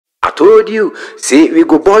I told you, see, we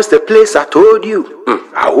go boss the place, I told you.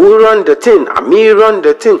 I will run the thing, I me run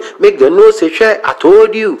the thing. Make the nose say share, I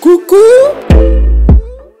told you. Cuckoo.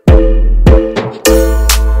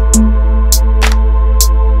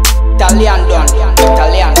 Italian done,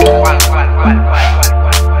 Italian.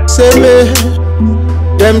 Say me,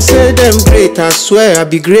 them say them great, I swear I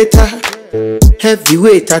be greater.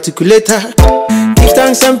 Heavyweight articulator. Give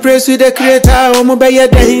thanks and praise to the creator. Omo beye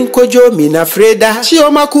dahin kojo mi na freda. She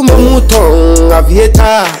oma kuma muton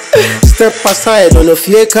aviator. Step aside on a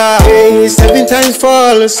fieka. Hey, 7 times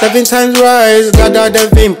fall, 7 times rise. Gather the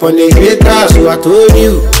vimp on the hater. So I told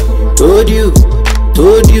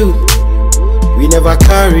you, we never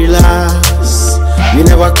carry last. We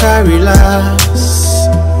never carry last.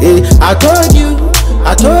 Hey, I told you,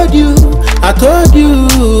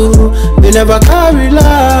 we never carry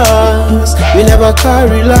last. We never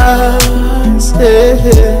carry last. Hey,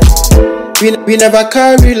 hey. We never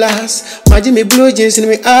carry last. Imagine me blue jeans in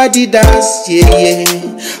me Adidas. Yeah.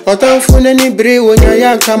 Otanfun any bre wonya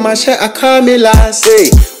yanka mashe akame last. Hey,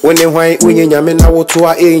 when you nyame na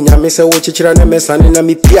wotoa nyame se wo chichira na mesane na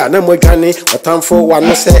mi pia na modwane. Otanfo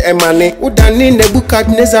wano se emane. Udani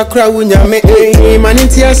Nebukadnezar kra wo nyame. Hey,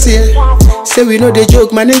 maninti ase. Say we know the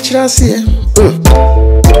joke, man ain't see.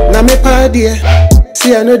 Na me party,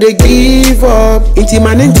 see I know they give up. Inti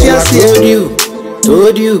man ain't see.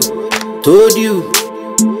 Told you,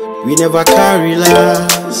 we never carry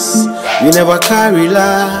last. We never carry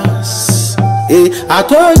last. Hey, I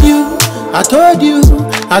told you,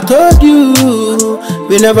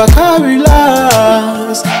 we never carry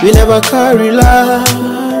last. We never carry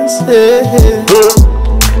last. Hey, hey.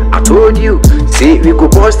 I told you, see, we go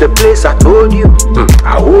boss the place, I told you.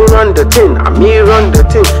 I will run the thing, I me run the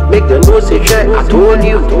thing. Make the nose say share, I told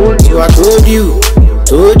you. I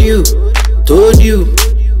told you.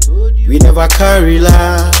 We never carry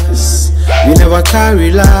last. We never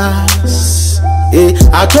carry last. Hey,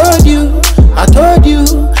 I told you.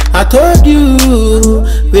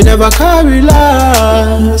 We never carry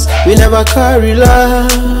last. We never carry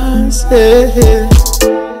last. Hey, hey.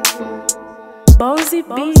 Bozy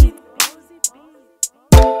Beat.